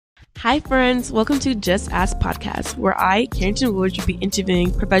Hi friends, welcome to Just Ask Podcast, where I, Carrington Wood, will be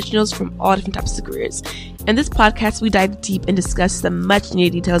interviewing professionals from all different types of careers. In this podcast, we dive deep and discuss the much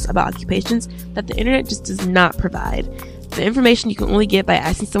needed details about occupations that the internet just does not provide. The information you can only get by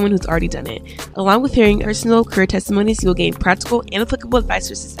asking someone who's already done it. Along with hearing personal career testimonies, you'll gain practical and applicable advice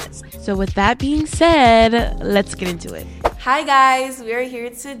for success. So with that being said, let's get into it. Hi guys, we are here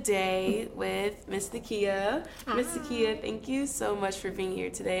today with Miss Nakia. Miss Nakia, thank you so much for being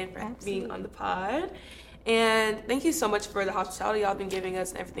here today and for being on the pod. And thank you so much for the hospitality y'all been giving us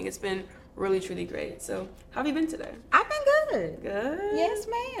and everything. It's been really, truly great. So how have you been today? I've been good. Good? Yes,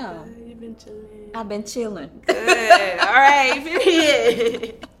 ma'am. Good. You've been chilling. I've been chilling. Good. All right,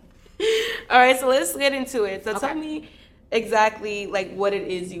 period. All right, so let's get into it. So tell me exactly like what it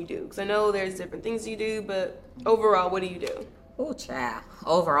is you do, because I know there's different things you do, but overall, what do you do? Oh, child.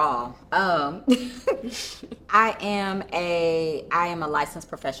 Overall, I am a licensed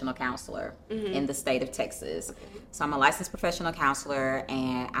professional counselor in the state of Texas. Okay. So I'm a licensed professional counselor,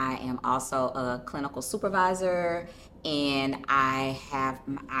 and I am also a clinical supervisor, and I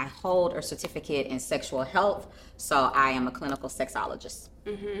hold a certificate in sexual health. So I am a clinical sexologist.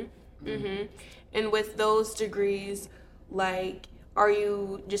 And with those degrees, like, are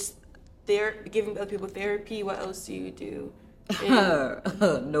you just there giving other people therapy? What else do you do? No.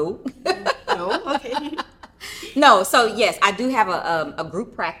 No? Okay. No, so yes, I do have a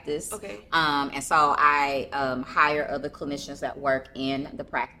group practice. Okay. And so I hire other clinicians that work in the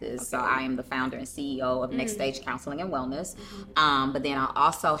practice. Okay. So I am the founder and CEO of Next Stage Counseling and Wellness. But then I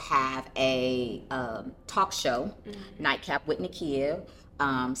also have a talk show, Nightcap with Nakia.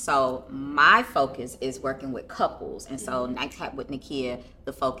 So my focus is working with couples, and so Nightcap with Nakia,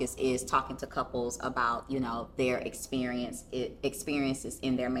 the focus is talking to couples about, you know, their experiences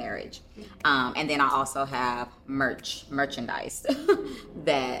in their marriage. And then I also have merchandise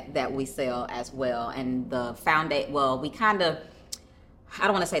that we sell as well. And the I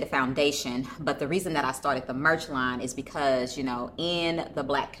don't want to say the foundation, but the reason that I started the merch line is because, you know, in the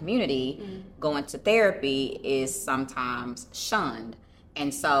Black community, going to therapy is sometimes shunned.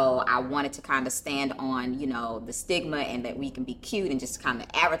 And so I wanted to kind of stand on, you know, the stigma and that we can be cute and just kind of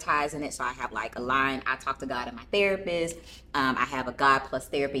advertising it. So I have like a line, I talk to God and my therapist. I have a God plus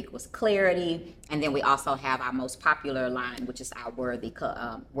therapy equals clarity. And then we also have our most popular line, which is our worthy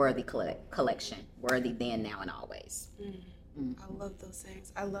collection, worthy then, now, and always. I love those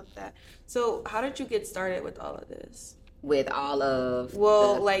things. I love that. So how did you get started with all of this? With all of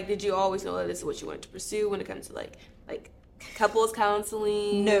did you always know that this is what you wanted to pursue when it comes to like couples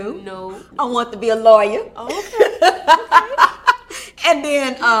counseling? No. I want to be a lawyer. Oh, okay. And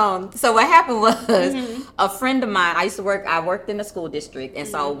then, so what happened was a friend of mine, I worked in the school district. And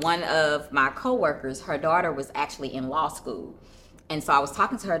so one of my coworkers, her daughter was actually in law school. And so I was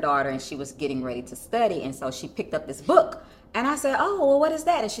talking to her daughter and she was getting ready to study. And so she picked up this book. And I said, oh, well, what is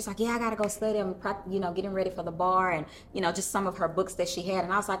that? And she's like, yeah, I got to go study. I'm getting ready for the bar and, you know, just some of her books that she had.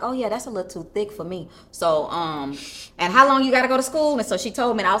 And I was like, oh, yeah, that's a little too thick for me. So, and how long you got to go to school? And so she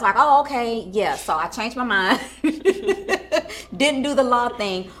told me, and I was like, oh, okay, yeah. So I changed my mind. Didn't do the law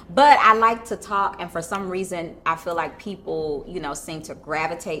thing. But I like to talk. And for some reason, I feel like people, you know, seem to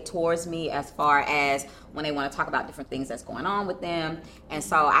gravitate towards me as far as when they want to talk about different things that's going on with them. And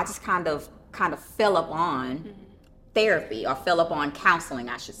so I just kind of fell upon therapy, or fell upon counseling,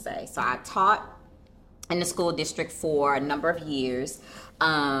 I should say. So I taught in the school district for a number of years.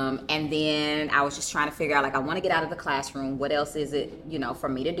 And then I was just trying to figure out, like, I want to get out of the classroom. What else is it, you know, for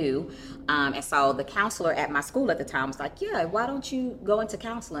me to do? And so the counselor at my school at the time was like, yeah, why don't you go into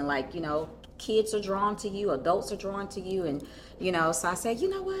counseling? Like, you know, kids are drawn to you, adults are drawn to you. And, you know, so I said, you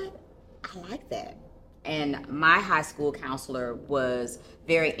know what? I like that. And my high school counselor was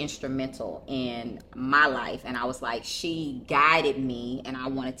very instrumental in my life. And I was like, she guided me, and I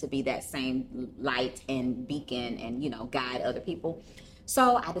wanted to be that same light and beacon and, you know, guide other people.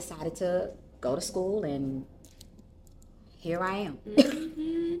 So I decided to go to school, and here I am.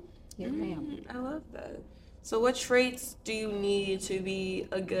 Here I am. I love that. So what traits do you need to be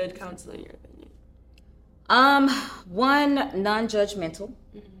a good counselor in your opinion? One, non-judgmental.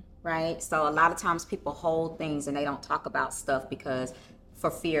 Right? So a lot of times people hold things and they don't talk about stuff because for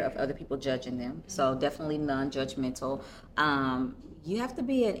fear of other people judging them. So definitely non-judgmental. You have to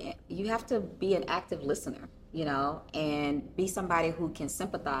be an active listener, you know, and be somebody who can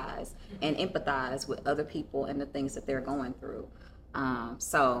sympathize and empathize with other people and the things that they're going through.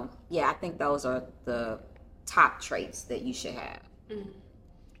 So yeah, I think those are the top traits that you should have.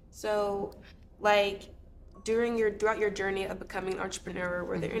 So like throughout your journey of becoming an entrepreneur,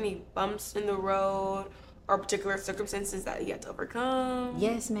 were there any bumps in the road or particular circumstances that you had to overcome?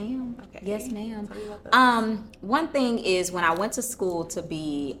 Yes, ma'am. Okay. Yes, ma'am. Tell me about this. One thing is when I went to school to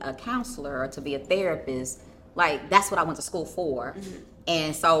be a counselor or to be a therapist, like that's what I went to school for.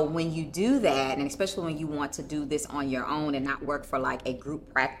 And so when you do that, and especially when you want to do this on your own and not work for like a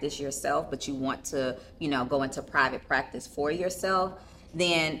group practice yourself, but you want to, go into private practice for yourself,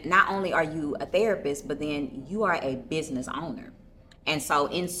 then not only are you a therapist, but then you are a business owner. And so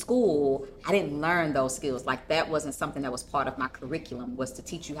in school, I didn't learn those skills. Like that wasn't something that was part of my curriculum, was to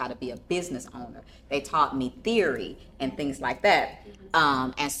teach you how to be a business owner. They taught me theory and things like that.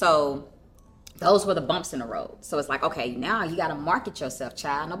 And so those were the bumps in the road. So it's like, okay, now you got to market yourself,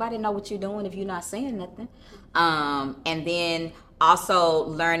 child. Nobody know what you're doing if you're not saying nothing. And then also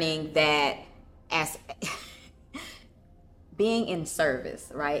learning that as being in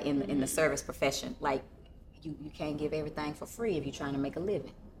service, right, in the service profession, like you can't give everything for free if you're trying to make a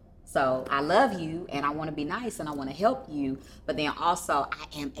living. So I love you and I want to be nice and I want to help you, but then also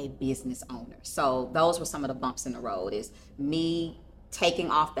I am a business owner. So those were some of the bumps in the road, is me taking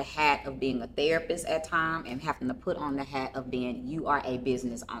off the hat of being a therapist at time and having to put on the hat of being, you are a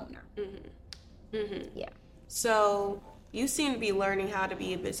business owner. Yeah. So you seem to be learning how to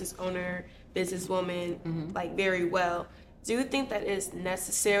be a business owner, businesswoman, like very well. Do you think that it's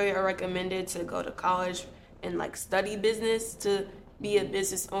necessary or recommended to go to college and like study business to be a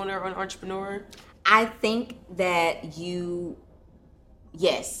business owner or an entrepreneur? I think that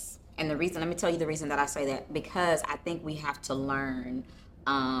yes. And let me tell you the reason that I say that, because I think we have to learn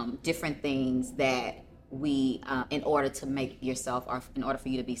different things that we, in order to make yourself, or in order for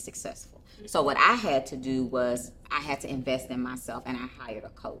you to be successful. So what I had to do was I had to invest in myself, and I hired a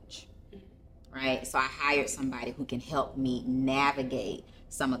coach, right? So I hired somebody who can help me navigate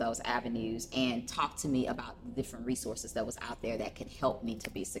some of those avenues and talk to me about the different resources that was out there that could help me to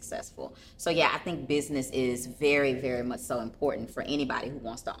be successful. So yeah, I think business is very, very much so important for anybody who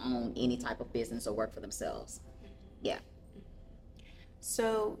wants to own any type of business or work for themselves. Yeah.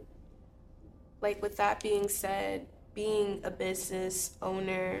 So, like with that being said, being a business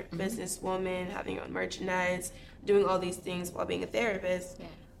owner, businesswoman, having your own merchandise, doing all these things while being a therapist,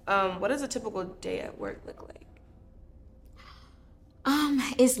 what does a typical day at work look like?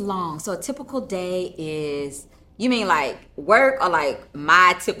 It's long. So a typical day is, you mean like work or like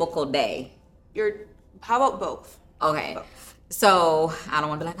my typical day? How about both? Okay. Both. So I don't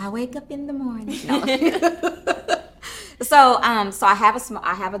want to be like, I wake up in the morning. No. So I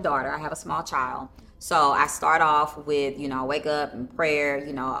have a daughter. I have a small child. So I start off with, wake up and prayer.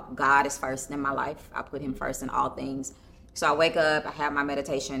 God is first in my life. I put him first in all things. So I wake up, I have my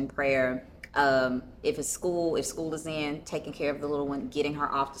meditation, prayer. If school is in, taking care of the little one, getting her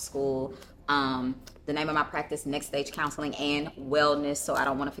off to school. The name of my practice, Next Stage Counseling and Wellness. So I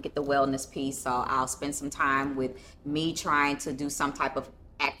don't want to forget the wellness piece. So I'll spend some time with me trying to do some type of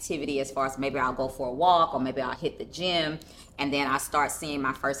activity, as far as maybe I'll go for a walk or maybe I'll hit the gym. And then I start seeing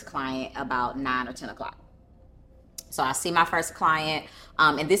my first client about 9 or 10 o'clock. So I see my first client,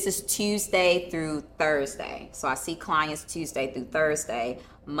 and this is Tuesday through Thursday. So I see clients Tuesday through Thursday.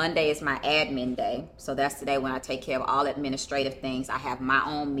 Monday is my admin day. So that's the day when I take care of all administrative things. I have my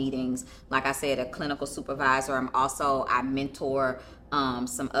own meetings. Like I said, a clinical supervisor. I mentor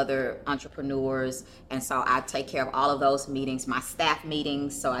some other entrepreneurs. And so I take care of all of those meetings, my staff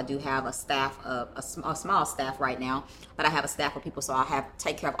meetings. So I do have a staff of a small staff right now, but I have a staff of people. So I'll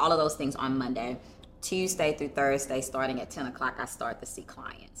take care of all of those things on Monday. Tuesday through Thursday, starting at 10 o'clock, I start to see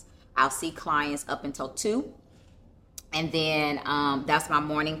clients. I'll see clients up until 2. And then that's my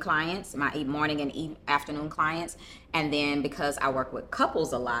morning clients, my morning and afternoon clients. And then because I work with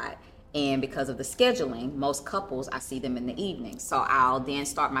couples a lot, and because of the scheduling, most couples, I see them in the evening. So I'll then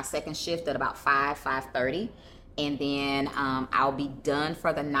start my second shift at about 5:30. And then I'll be done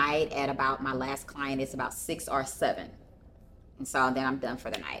for the night at about, my last client is about 6 or 7. And so then I'm done for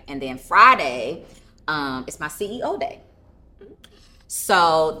the night. And then Friday, it's my CEO day.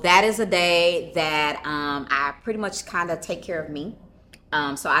 So that is a day that I pretty much kind of take care of me.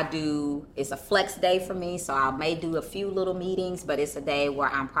 So it's a flex day for me. So I may do a few little meetings, but it's a day where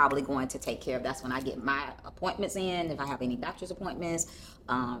I'm probably going to take care of. That's when I get my appointments in. If I have any doctor's appointments, if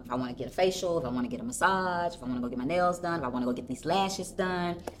I want to get a facial, if I want to get a massage, if I want to go get my nails done, if I want to go get these lashes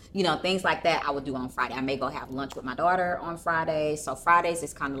done, things like that I would do on Friday. I may go have lunch with my daughter on Friday. So Fridays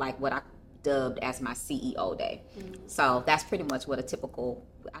is kind of like what I dubbed as my CEO day. So that's pretty much what a typical,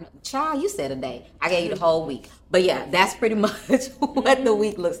 child, you said a day. I gave you the whole week. But yeah, that's pretty much what the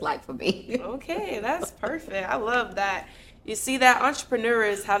week looks like for me. Okay, that's perfect. I love that. You see that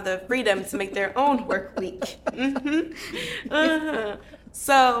entrepreneurs have the freedom to make their own work week.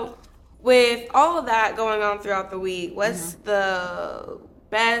 So with all of that going on throughout the week, what's the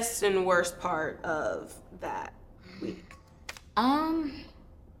best and worst part of that week?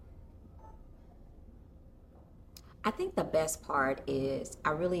 I think the best part is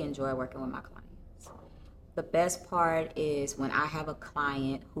I really enjoy working with my clients. The best part is when I have a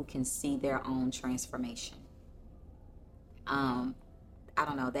client who can see their own transformation. I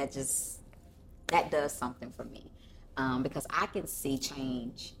don't know, that does something for me. Because I can see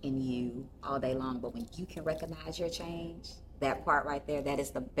change in you all day long, but when you can recognize your change, that part right there, that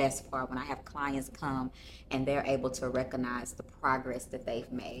is the best part. When I have clients come and they're able to recognize the progress that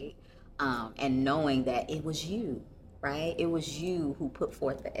they've made, and knowing that it was you, right? It was you who put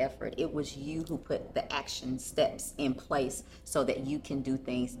forth the effort. It was you who put the action steps in place so that you can do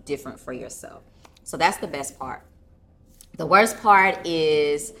things different for yourself. So that's the best part. The worst part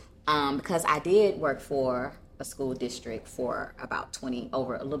is because I did work for a school district for about a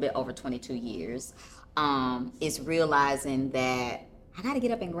little bit over 22 years, is realizing that I got to get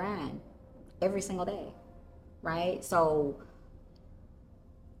up and grind every single day, right? So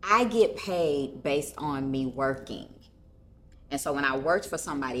I get paid based on me working. And so when I worked for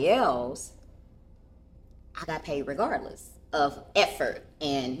somebody else, I got paid regardless of effort.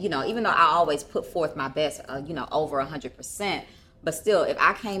 And, even though I always put forth my best, over 100%, but still, if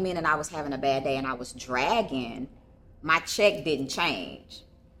I came in and I was having a bad day and I was dragging, my check didn't change.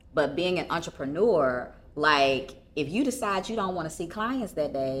 But being an entrepreneur, like, if you decide you don't want to see clients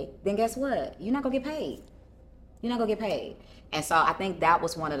that day, then guess what? You're not going to get paid. You're not going to get paid. And so I think that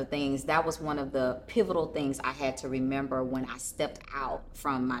was one of the pivotal things I had to remember when I stepped out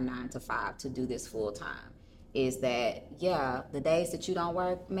from my 9 to 5 to do this full time, is that, yeah, the days that you don't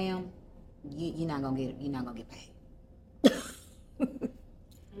work, ma'am, you're not going to get paid.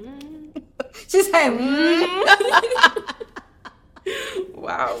 She said,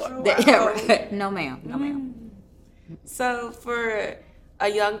 Wow. Yeah, right. No, ma'am. So for a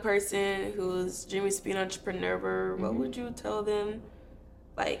young person who's dreaming to be an entrepreneur, what would you tell them?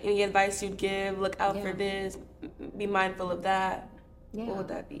 Like, any advice you'd give? Look out for this. Be mindful of that. Yeah. What would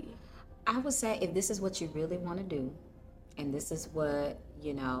that be? I would say, if this is what you really want to do, and this is what,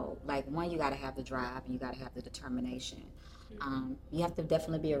 like, one, you got to have the drive and you got to have the determination. You have to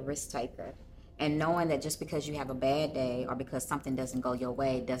definitely be a risk taker. And knowing that just because you have a bad day or because something doesn't go your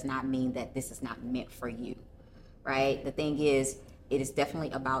way does not mean that this is not meant for you, right? The thing is, it is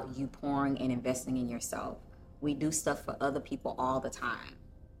definitely about you pouring and investing in yourself. We do stuff for other people all the time.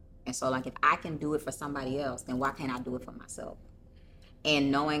 And so, like, if I can do it for somebody else, then why can't I do it for myself?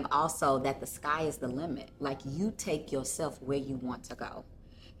 And knowing also that the sky is the limit. Like, you take yourself where you want to go.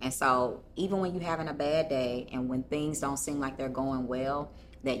 And so even when you're having a bad day and when things don't seem like they're going well,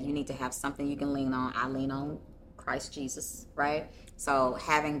 that you need to have something you can lean on. I lean on Christ Jesus, right? So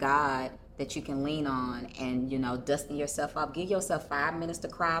having God that you can lean on and, dusting yourself up. Give yourself 5 minutes to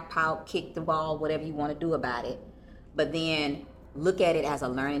cry, pout, kick the ball, whatever you want to do about it. But then look at it as a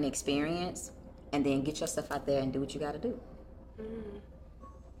learning experience and then get yourself out there and do what you got to do.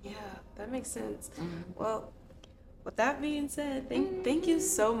 Yeah, that makes sense. Well, with that being said, thank you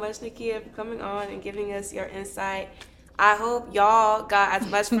so much, Nakia, for coming on and giving us your insight. I hope y'all got as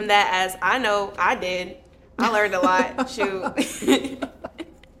much from that as I know I did. I learned a lot. Shoot.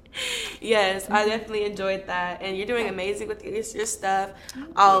 Yes, I definitely enjoyed that. And you're doing amazing with your stuff.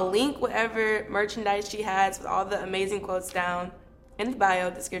 I'll link whatever merchandise she has with all the amazing quotes down in the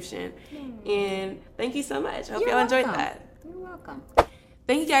bio description. And thank you so much. I hope y'all enjoyed that. You're welcome.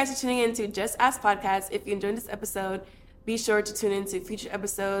 Thank you guys for tuning in to Just Ask Podcast. If you enjoyed this episode, be sure to tune in to future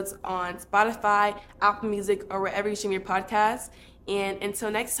episodes on Spotify, Apple Music, or wherever you stream your podcasts. And until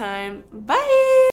next time, bye!